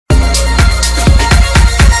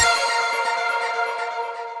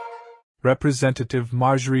Representative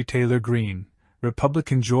Marjorie Taylor Greene,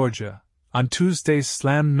 Republican Georgia, on Tuesday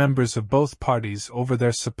slammed members of both parties over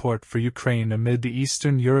their support for Ukraine amid the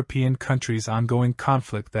Eastern European country's ongoing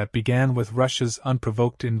conflict that began with Russia's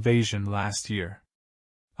unprovoked invasion last year.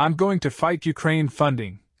 "I'm going to fight Ukraine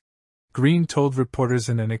funding," Greene told reporters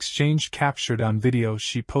in an exchange captured on video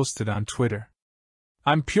she posted on Twitter.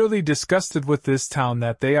 "I'm purely disgusted with this town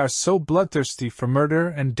that they are so bloodthirsty for murder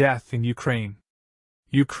and death in Ukraine.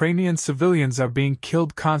 Ukrainian civilians are being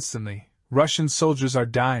killed constantly, Russian soldiers are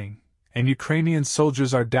dying, and Ukrainian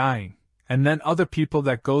soldiers are dying, and then other people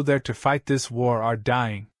that go there to fight this war are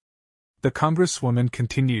dying." The Congresswoman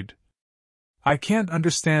continued, "I can't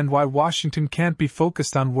understand why Washington can't be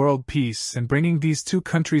focused on world peace and bringing these two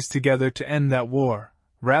countries together to end that war,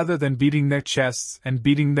 rather than beating their chests and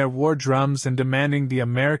beating their war drums and demanding the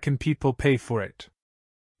American people pay for it.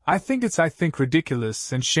 I think it's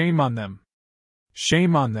ridiculous, and shame on them.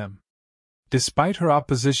 Shame on them." Despite her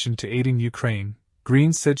opposition to aiding Ukraine,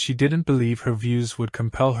 Greene said she didn't believe her views would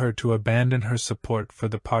compel her to abandon her support for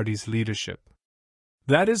the party's leadership.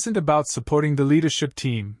 "That isn't about supporting the leadership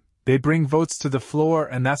team. They bring votes to the floor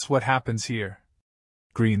and that's what happens here,"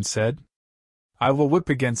 Greene said. "I will whip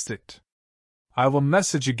against it. I will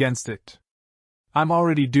message against it. I'm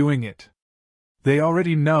already doing it. They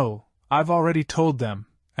already know, I've already told them,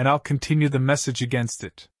 and I'll continue the message against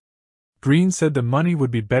it." Greene said the money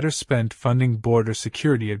would be better spent funding border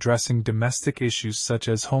security, addressing domestic issues such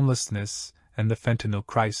as homelessness and the fentanyl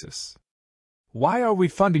crisis. "Why are we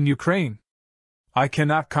funding Ukraine? I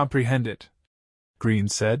cannot comprehend it," Greene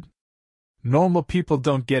said. "Normal people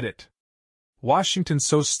don't get it. Washington's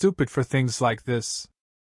so stupid for things like this."